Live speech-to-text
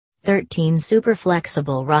13 super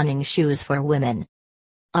flexible running shoes for women.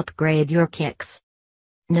 Upgrade your kicks.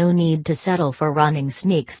 No need to settle for running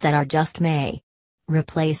sneaks that are just meh.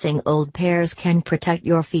 Replacing old pairs can protect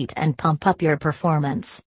your feet and pump up your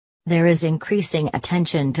performance. There is increasing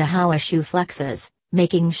attention to how a shoe flexes,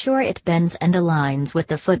 making sure it bends and aligns with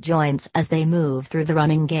the foot joints as they move through the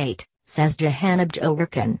running gait, says Johanna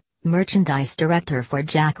Jowerken, merchandise director for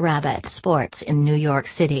Jackrabbit Sports in New York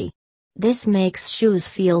City. This makes shoes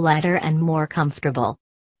feel lighter and more comfortable.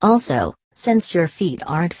 Also, since your feet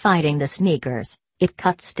aren't fighting the sneakers, it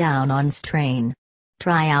cuts down on strain.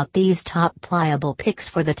 Try out these top pliable picks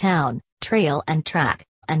for the town, trail and track.